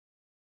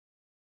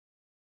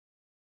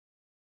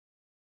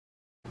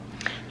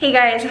Hey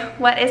guys,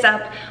 what is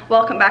up?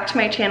 Welcome back to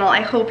my channel.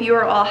 I hope you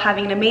are all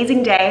having an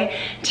amazing day.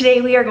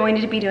 Today we are going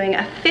to be doing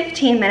a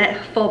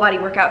 15-minute full body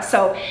workout.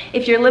 So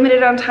if you're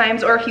limited on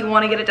times or if you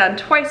want to get it done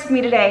twice with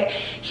me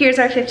today, here's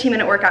our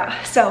 15-minute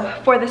workout. So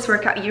for this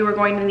workout, you are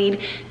going to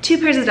need 2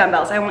 pairs of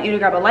dumbbells. I want you to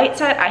grab a light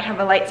set. I have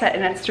a light set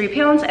and it's 3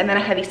 pounds, and then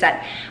a heavy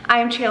set. I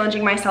am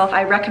challenging myself.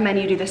 I recommend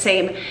you do the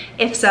same.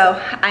 If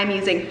so, I'm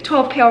using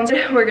 12 pounds.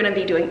 We're gonna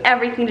be doing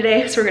everything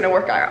today. So we're gonna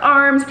work our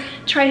arms,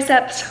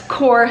 triceps,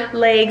 core,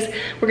 legs.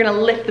 We're gonna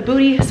lift the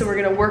booty, so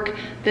we're gonna work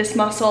this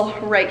muscle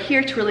right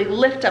here to really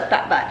lift up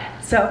that butt.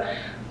 So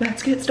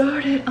let's get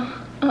started.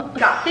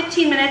 Got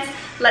 15 minutes.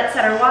 Let's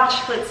set our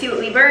watch. Let's see what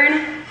we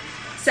burn.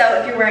 So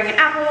if you're wearing an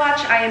Apple Watch,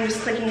 I am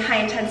just clicking high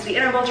intensity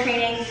interval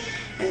training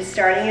and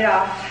starting it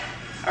off.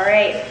 All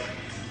right,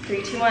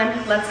 3, 2,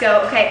 1, let's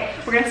go. Okay,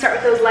 we're gonna start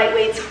with those light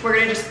weights. We're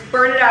gonna just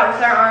burn it out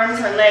with our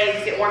arms, our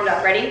legs, get warmed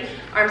up. Ready?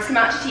 Arms come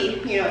out to T.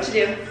 You know what to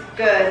do.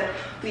 Good.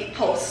 We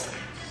pulse,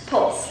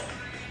 pulse.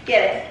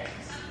 Get it.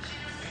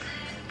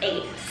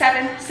 8,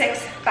 7,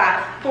 6,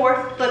 5,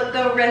 4, flip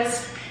the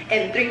wrist,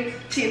 and 3,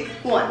 2,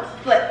 1,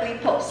 flip, we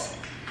pulse.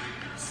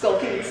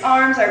 Sculpting these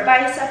arms, our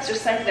biceps,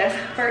 just like this,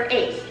 for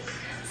 8,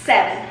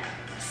 7,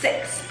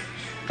 6,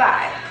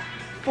 5,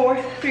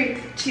 4, 3,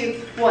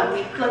 2, 1,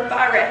 we flip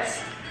our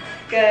wrists.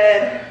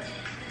 Good.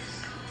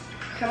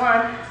 Come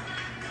on.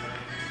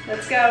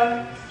 Let's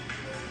go.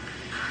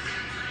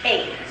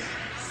 8,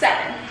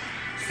 7,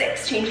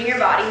 6, changing your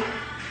body.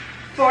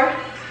 4,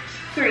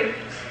 3,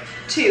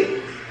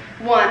 2,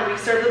 1, we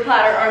serve the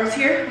platter, arms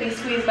here, we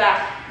squeeze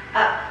back,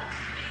 up,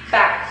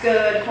 back,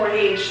 good, core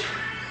engaged.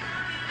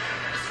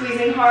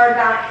 Squeezing hard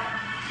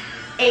back,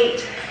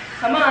 8,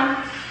 come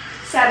on,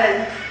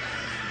 7,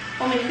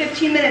 only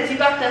 15 minutes, you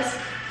got this.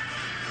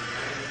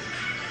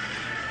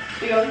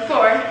 We go for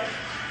 4,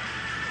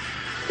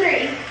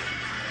 3,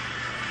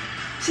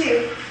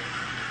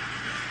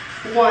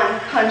 2, 1,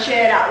 punch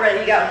it out, ready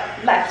to go,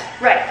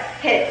 left, right,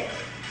 hit it.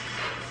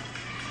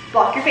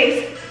 Block your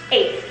face,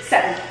 8,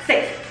 7,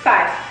 6,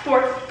 5,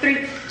 4,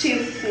 3,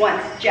 2,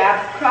 1.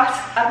 Jab, cross,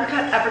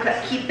 uppercut,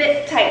 uppercut. Keep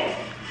it tight.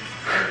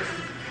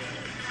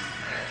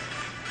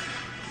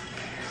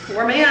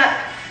 Warming up.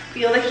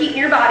 Feel the heat in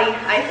your body.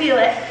 I feel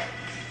it.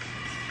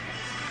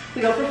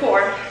 We go for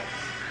 4,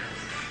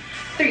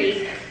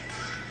 3,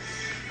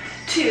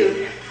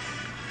 2,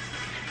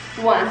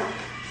 1.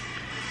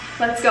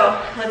 Let's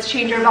go. Let's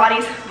change our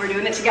bodies. We're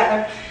doing it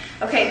together.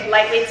 Okay,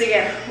 light weights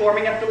again.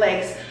 Warming up the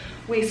legs.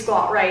 We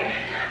squat right,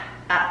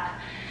 up.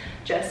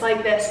 Just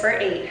like this for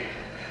 8,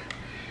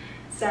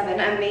 7,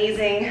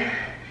 amazing,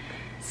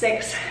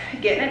 6,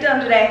 getting it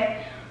done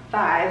today,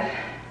 5,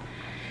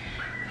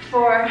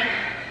 4,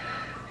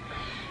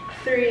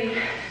 3,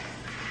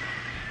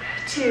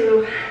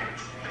 2,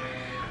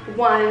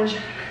 lunge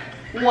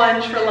for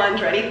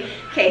lunge, ready?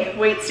 Okay,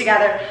 weights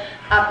together,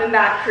 up and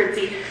back,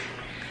 curtsy.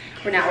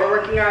 Now we're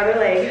working our other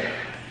leg,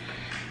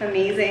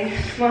 amazing,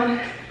 come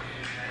on.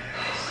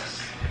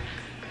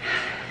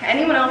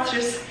 Anyone else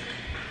just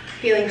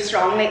feeling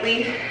strong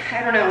lately?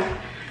 I don't know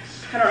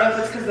if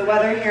it's because of the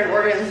weather here in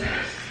Oregon's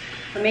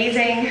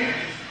amazing.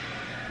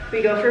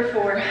 We go for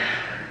 4,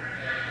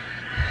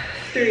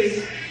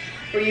 3,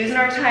 we're using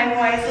our time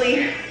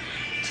wisely,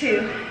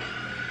 2,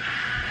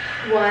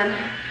 1,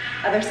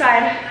 other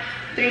side,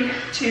 3,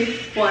 2,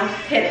 1,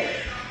 hit it,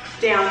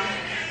 down.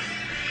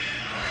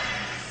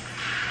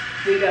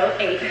 We go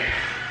 8,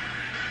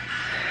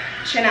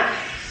 chin up.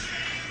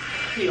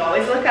 You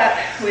always look up,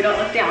 we don't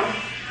look down.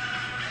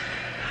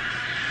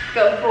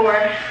 Go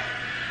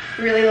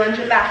 4, really lunge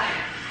it back.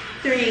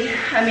 3,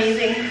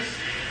 amazing.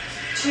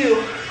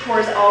 2,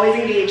 core's always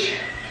engaged.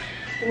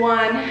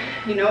 1,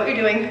 you know what you're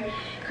doing.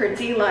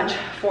 Curtsy, lunge.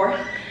 4,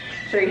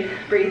 3,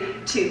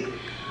 breathe. 2,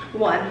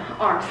 1,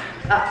 arms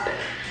up.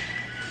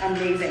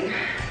 Amazing.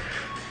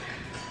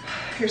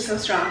 You're so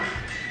strong.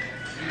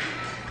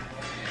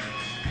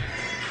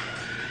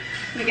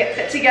 We get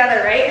fit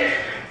together, right?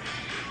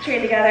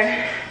 Train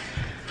together.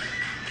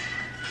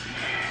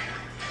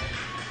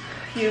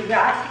 You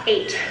got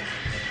 8.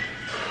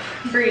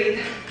 Breathe.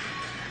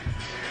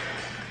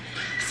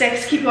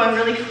 6, keep going,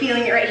 really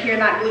feeling it right here in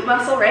that glute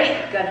muscle,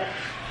 right? Good.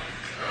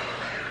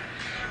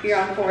 You're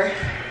on 4.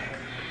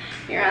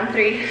 You're on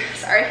 3.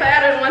 Sorry if I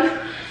added 1,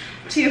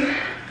 2,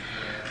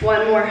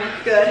 1 more.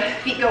 Good.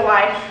 Feet go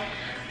wide.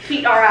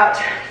 Feet are out.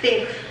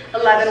 Think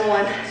 11,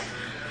 1.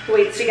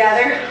 Weights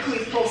together.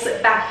 We pulse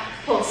it back.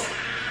 Pulse.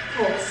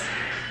 Pulse.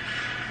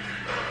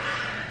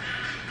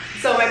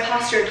 So my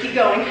posture, keep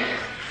going.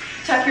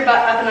 Tuck your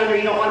butt up and under.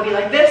 You don't want to be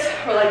like this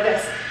or like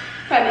this.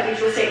 Find that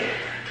neutral state.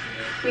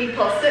 We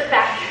pulse it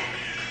back.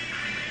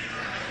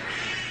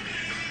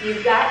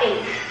 You've got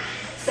 8,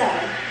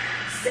 7,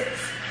 6,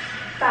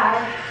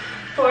 5,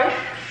 4,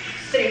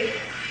 3,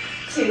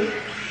 2,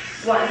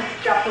 1.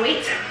 Drop the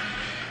weight.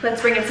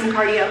 Let's bring in some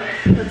cardio.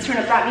 Let's turn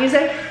up that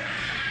music.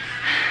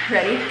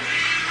 Ready?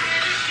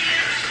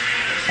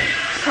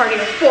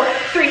 Cardio. 4,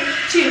 3,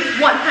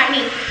 2, 1. High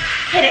knee.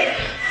 Hit it.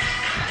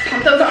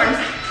 Pump those arms.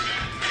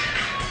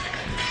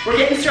 We're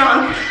getting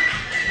strong.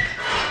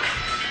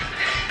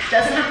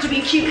 Doesn't have to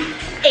be cute.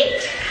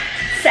 8,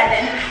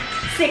 7,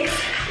 6,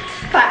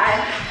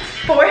 5,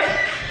 4,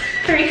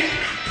 3,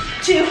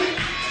 2,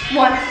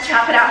 1.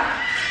 Tap it out.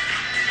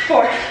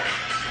 4,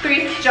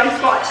 3, jump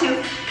squat,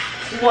 2,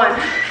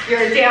 1.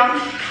 You're down,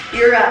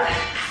 you're up.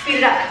 Speed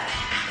it up.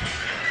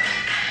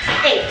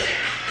 8,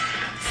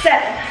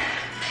 7,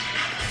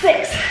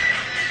 6,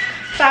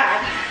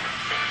 5,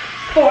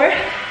 4,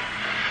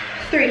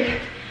 3,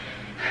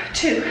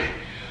 2,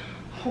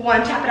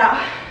 1. Tap it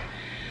out.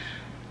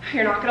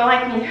 You're not gonna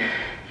like me.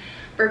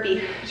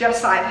 Burpee,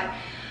 just 5.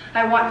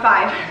 I want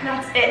 5,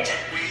 that's it.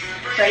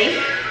 Ready?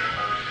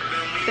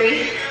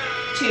 3,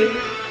 2,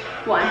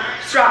 1.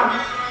 Strong.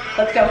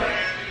 Let's go.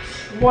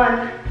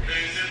 1,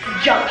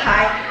 jump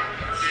high.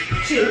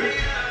 2,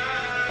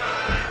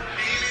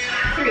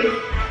 3,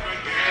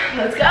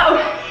 let's go.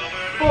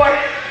 4,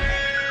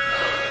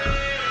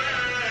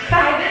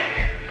 5,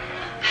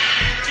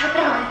 tap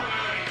it on.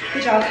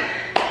 Good job.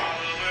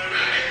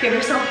 Give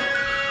yourself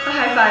a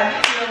high five.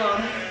 You're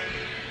alone.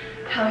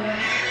 Hell yeah.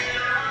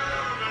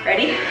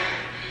 Ready?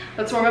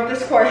 Let's warm up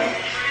this core.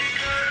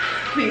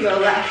 We go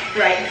left,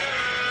 right.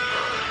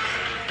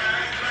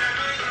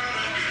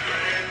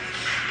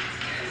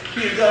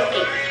 You go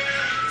 8,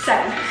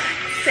 7,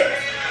 6,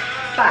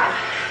 5,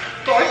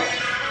 4,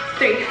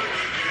 3,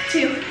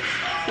 2,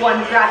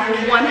 1. Grab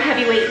your one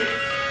heavy weight.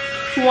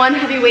 One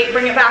heavy weight,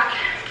 bring it back.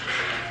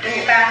 Bring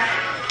it back.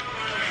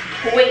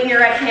 Weight in your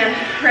right hand.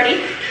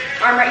 Ready?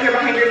 Arm right here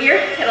behind your ear.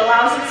 It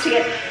allows us to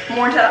get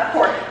more into that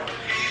core.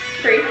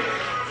 3,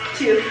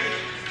 2,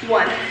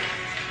 1.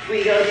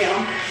 We go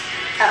down,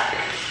 up.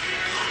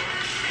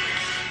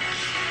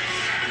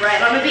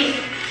 Right on the beat.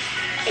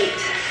 8,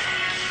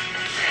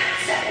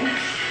 7,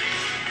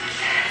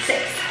 6,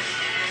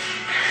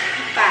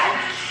 5,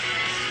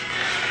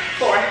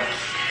 4,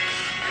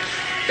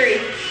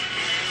 3,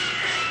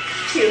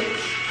 2,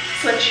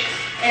 switch,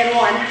 and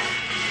 1.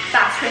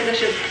 Fast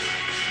transition.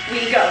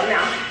 We go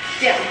now,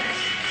 down,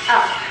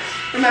 up.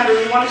 Remember,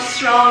 we want a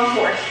strong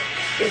core.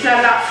 It's not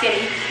about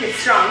skinny, it's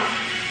strong.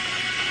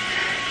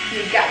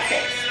 You've got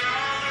 6,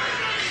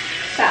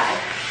 5,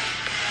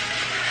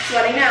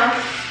 sweating now,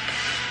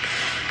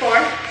 4,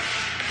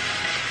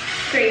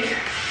 3,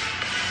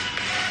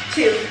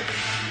 2,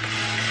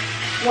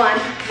 1.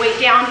 Weight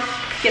down,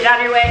 get it out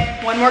of your way.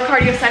 One more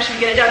cardio session,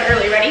 get it done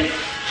early. Ready?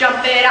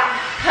 Jump it out.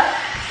 Huh.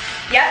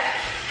 Yep.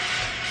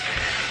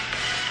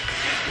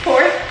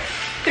 4,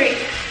 3,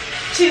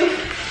 2,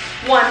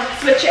 1.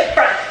 Switch it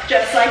front,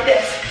 just like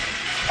this.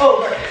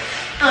 Over,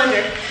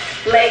 under,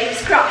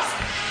 legs cross.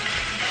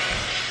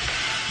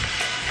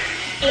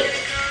 8,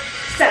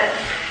 7,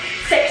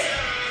 6,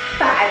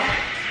 5,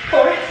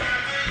 4,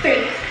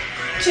 3,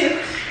 2,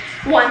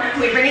 1.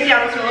 We bring it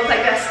down. It's gonna look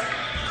like this.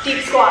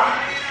 Deep squat.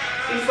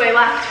 We sway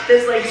left.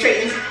 This leg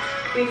straightens.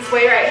 We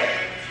sway right.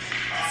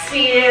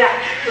 Speed it up.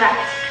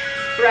 Left,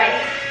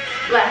 right,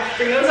 left.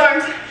 Bring those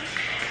arms.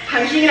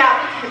 Punching it out.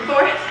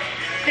 4,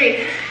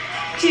 3,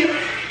 2,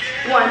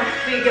 1.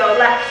 We go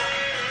left,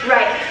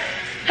 right.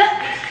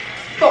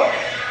 4,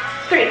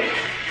 3,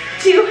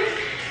 2,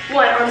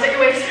 1. Arms at your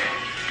waist.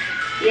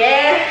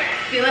 Yeah.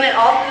 Feeling it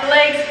all through the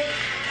legs.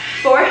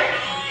 4,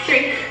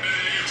 3,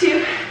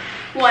 2,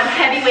 1.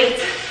 Heavy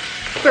weights.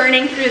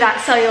 Burning through that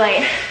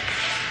cellulite.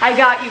 I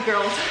got you,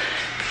 girls.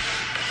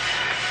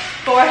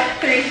 4,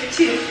 3,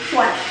 2,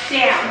 1.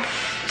 Down.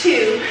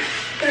 2,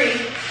 3,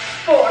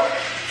 4.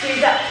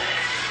 Squeeze up.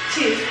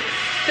 2,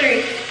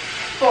 3,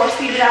 4.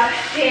 Speed it up.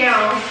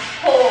 Down.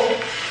 Hold.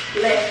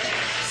 Lift.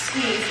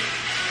 Squeeze.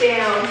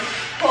 Down.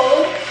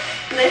 Hold.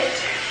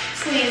 Lift.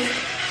 Squeeze.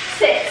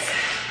 6,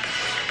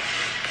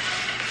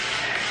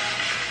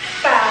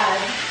 5.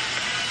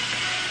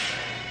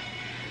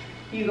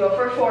 You go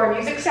for 4.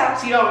 Music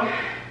stops. You don't.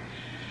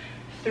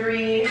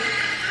 3,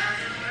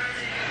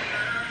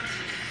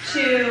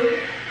 2,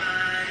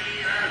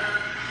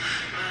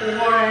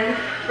 1.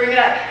 Bring it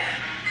up.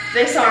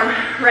 This arm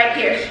right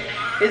here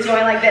is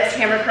going like this,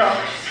 hammer curl.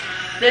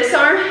 This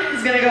arm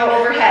is gonna go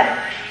overhead.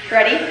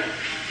 Ready?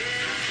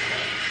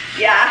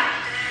 Yeah,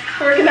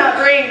 working that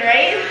brain,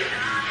 right?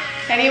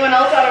 Anyone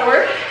else out of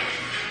work?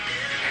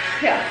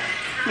 Yeah,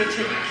 me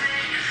too.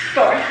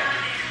 4,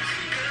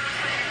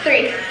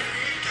 3,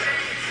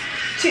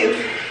 2,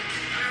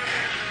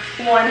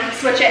 1.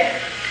 Switch it.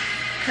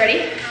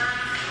 Ready?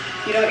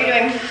 You know what you're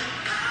doing.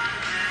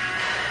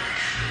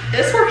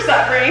 This works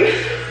that brain.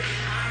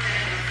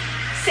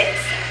 6,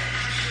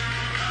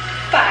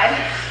 5,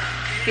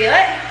 feel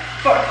it.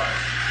 4,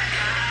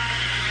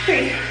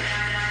 3,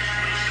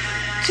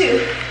 2,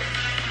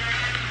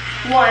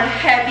 1.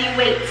 Heavy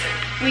weights.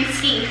 We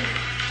ski.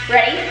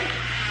 Ready?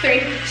 3,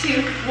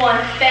 2, 1.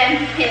 Bend,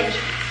 hinge.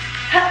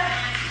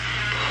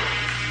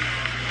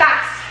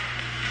 Fast.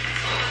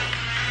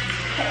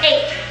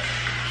 8,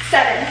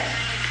 7,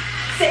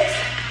 6.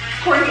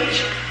 Core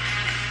engage.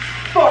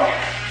 4,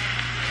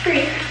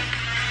 3,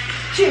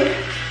 2,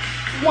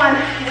 1.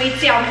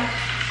 Weights down.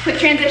 Quick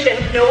transition.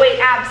 No weight.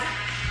 Abs.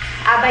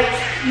 Ab bites.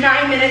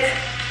 9 minutes.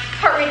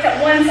 Heart rate's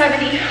at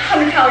 170.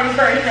 100 calories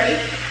burned. Ready?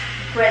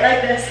 Right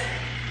like this.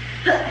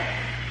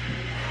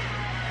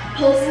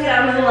 Pulsing it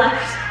out on the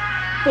left.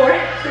 4,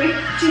 3,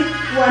 2,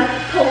 1,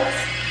 pulse.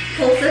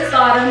 Pulse this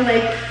bottom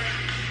leg.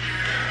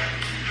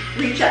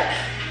 Reach up,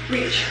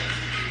 reach,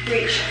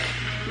 reach,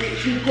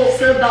 reach. You pulse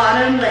the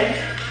bottom leg.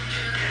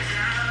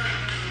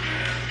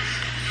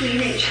 We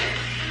reach.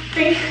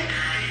 3,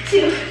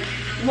 2,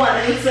 1.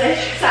 And we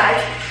switch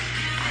sides.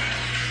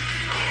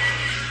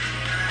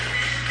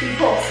 We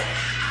pulse.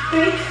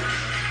 3,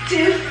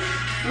 2,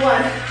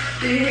 1.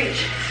 We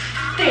reach.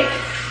 3,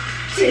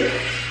 2,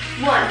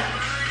 1.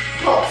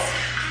 Pulse.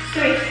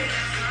 3,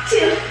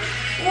 2,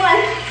 1.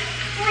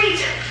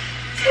 Reach.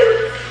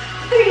 2,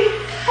 3.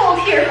 Hold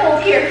here,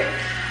 hold here.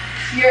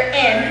 You're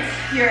in,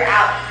 you're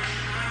out,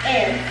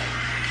 in.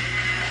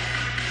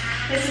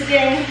 This is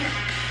getting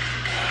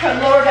our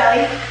lower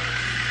belly.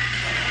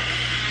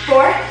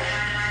 4,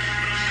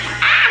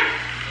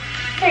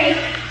 3,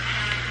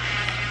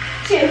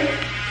 2,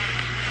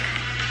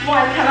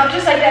 1. Come up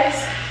just like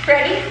this.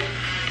 Ready?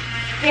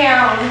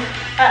 Down,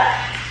 up.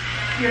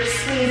 You're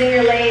squeezing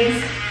your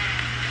legs.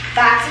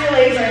 Backs of your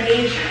legs are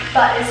engaged,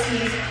 butt is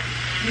squeezed.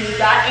 You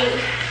got 8,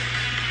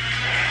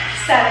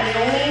 7, you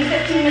only need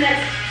 15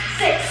 minutes.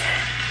 6,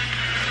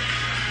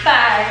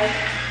 5,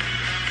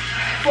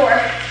 4.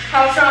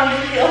 How strong do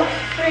you feel?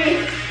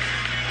 3,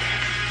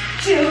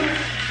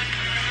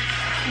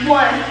 2,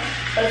 1.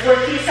 Let's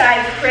work these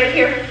sides right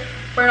here.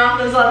 Burn off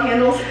those love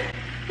handles.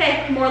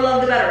 Hey, more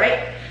love the better,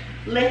 right?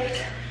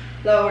 Lift,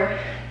 lower,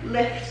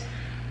 lift.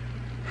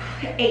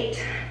 8,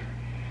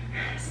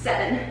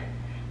 7.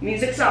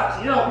 Music stops,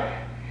 you don't.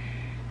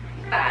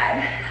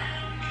 5,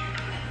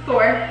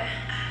 4,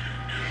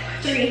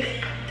 3,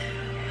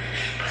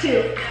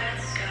 2,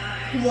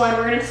 1.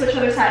 We're gonna switch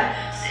other side.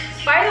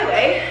 By the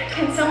way,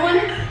 can someone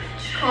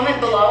comment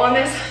below on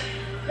this?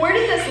 Where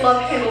did this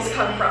love handles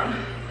come from?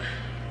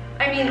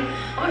 I mean,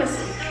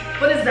 honestly,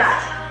 what is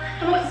that?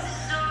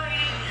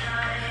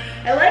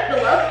 I like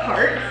the love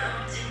part.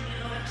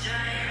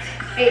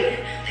 8,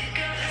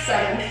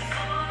 7,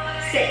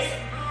 6,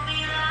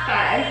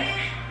 5,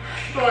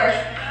 4,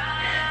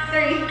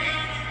 3,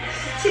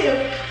 2,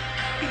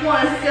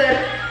 1. Good.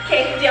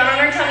 Okay, down on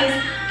our tummies.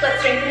 Let's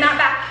strengthen that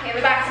back and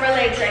the backs of our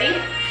legs. Ready?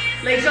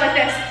 Legs are like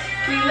this.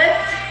 We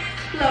lift,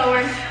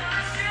 lower,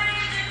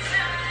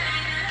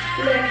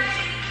 lift.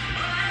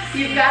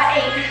 You've got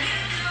 8,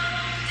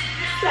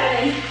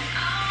 7,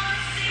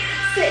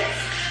 6.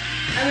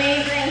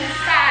 Amazing.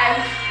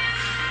 5,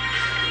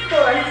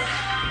 4,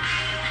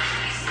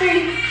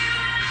 3,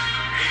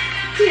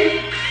 2,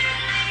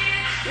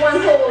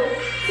 1. Hold.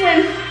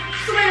 Swim,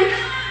 swim.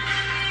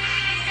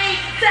 8,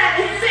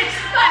 7, 6,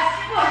 5,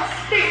 4,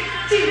 3,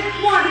 2,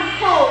 1.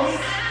 Hold,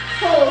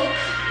 hold.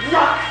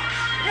 Rock,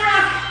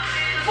 rock.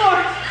 4,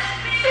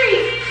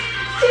 3,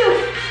 2,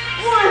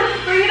 1.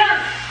 Bring it up.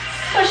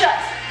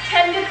 Push-ups.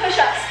 10 good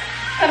push-ups.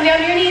 Come down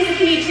to your knees if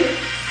you need to.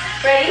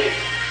 Ready?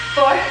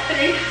 4,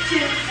 3,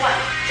 2, 1.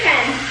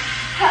 10.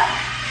 Up.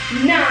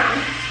 9,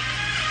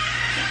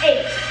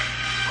 8,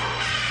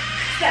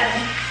 7.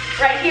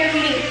 Right here if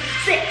you need.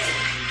 6,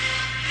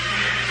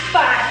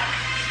 5.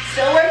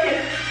 Still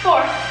working.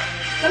 4.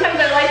 Sometimes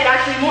I like it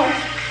actually more.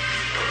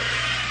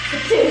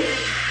 2,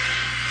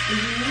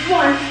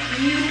 1.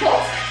 You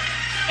pulse.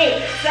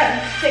 8, 7,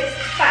 6,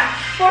 5,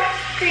 4,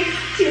 3,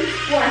 2,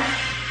 1.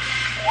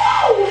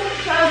 Whoa!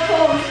 Child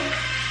pose.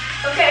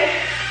 Okay.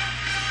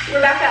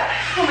 We're back up.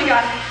 Oh my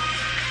god.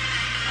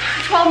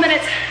 12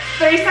 minutes,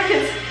 30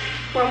 seconds.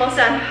 We're almost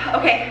done.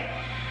 Okay.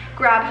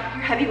 Grab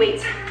your heavy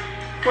weights.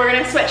 We're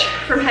gonna switch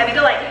from heavy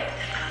to light.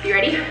 You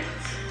ready?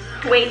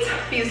 Weights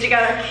fused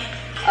together.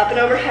 Up and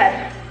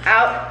overhead.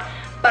 Out.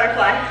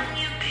 Butterfly.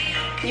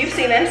 You've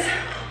seen this.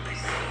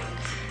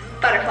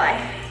 Butterfly.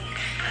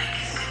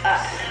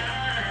 Up.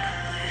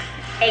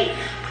 8.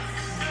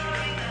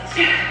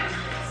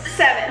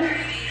 7.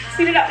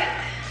 Speed it up.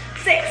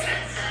 6.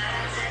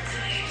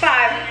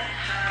 5.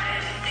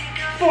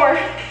 4.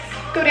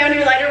 Go down to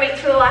your lighter weights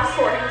for the last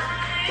 4.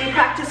 We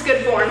practice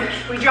good form.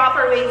 We drop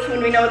our weights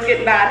when we know it's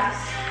getting bad.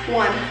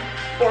 1.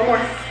 4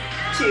 more.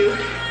 2.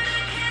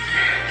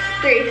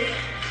 3.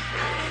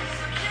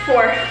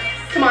 4.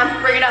 Come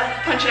on, bring it up.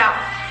 Punch it out.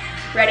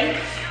 Ready?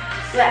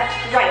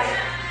 Left, right.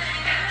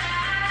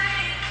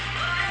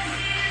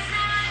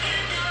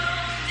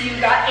 You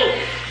got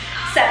 8.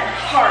 7.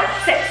 Hard.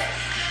 6.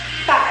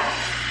 5.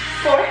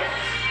 4.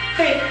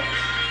 3.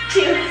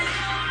 2.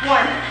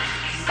 1.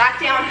 Back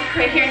down,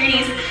 right here on your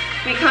knees.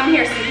 We come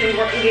here so you can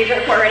work, engage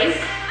our core. Ready?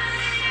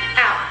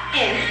 Out,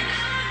 in.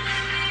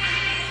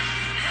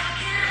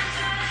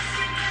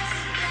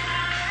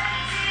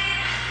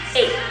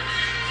 8,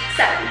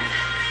 7,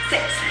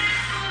 6,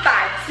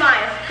 5.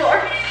 Smile.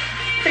 4,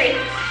 3,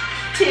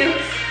 2,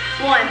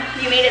 1.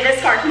 You made it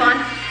this far. Come on.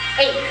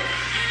 8,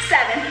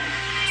 7,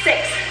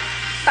 6,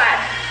 5,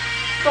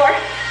 4,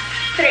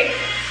 3,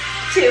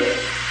 2,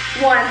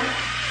 1.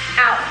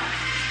 Out.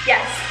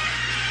 Yes.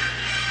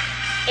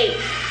 8,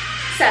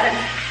 7,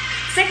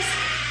 6,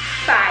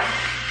 5,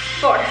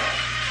 4,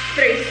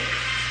 3,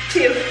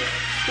 2,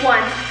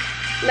 1.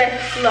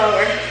 Lift,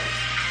 lower.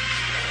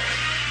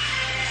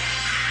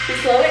 We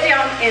slow it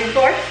down in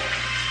 4,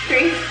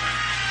 3,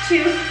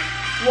 2,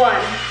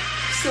 1.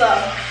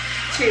 Slow.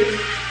 2,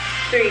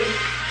 3,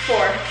 4.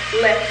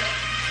 Lift.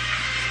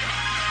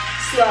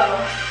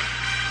 Slow.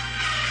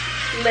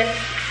 Lift.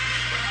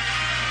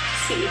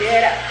 Speed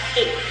it up.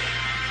 8,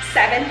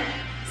 7,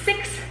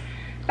 6,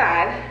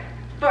 5,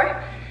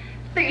 4,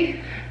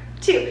 3,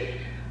 2,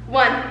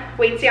 1.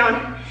 Weights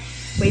down.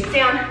 Weights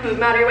down. Move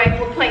them out of your way.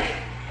 Hold plank.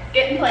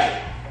 Get in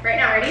plank. Right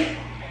now, ready?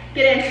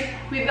 Get in.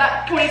 We've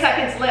got 20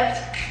 seconds.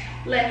 Lift.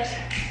 Lift.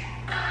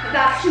 If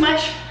that's too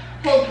much,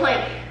 hold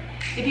plank.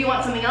 If you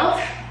want something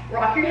else,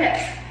 rock your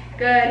hips.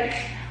 Good.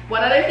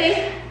 One other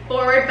thing.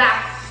 Forward,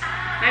 back.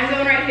 I'm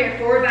going right here.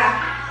 Forward,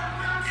 back.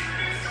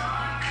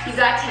 You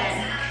got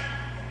 10.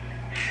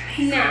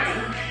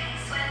 9,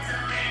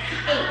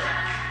 8,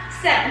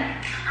 7,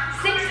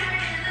 6,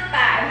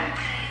 5,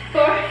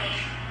 4,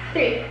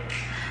 3,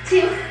 2,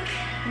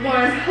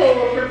 1. Hold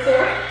for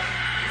 4,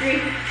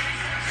 3,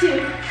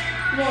 2,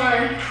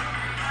 1.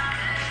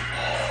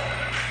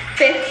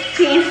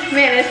 15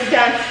 minutes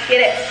done.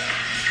 Get it.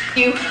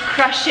 You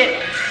crushed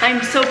it.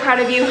 I'm so proud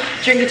of you.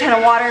 Drink a ton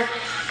of water.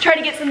 Try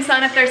to get some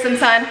sun if there's some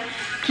sun.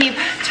 Keep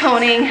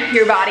toning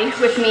your body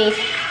with me.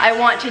 I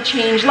want to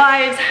change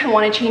lives. I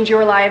want to change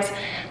your lives.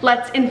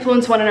 Let's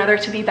influence one another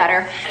to be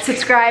better.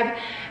 Subscribe,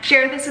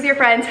 share this with your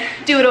friends.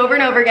 Do it over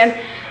and over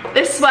again.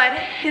 This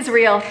sweat is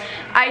real.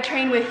 I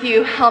train with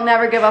you. I'll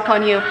never give up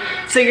on you.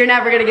 So you're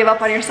never gonna give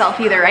up on yourself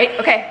either, right?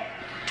 Okay,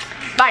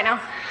 bye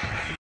now.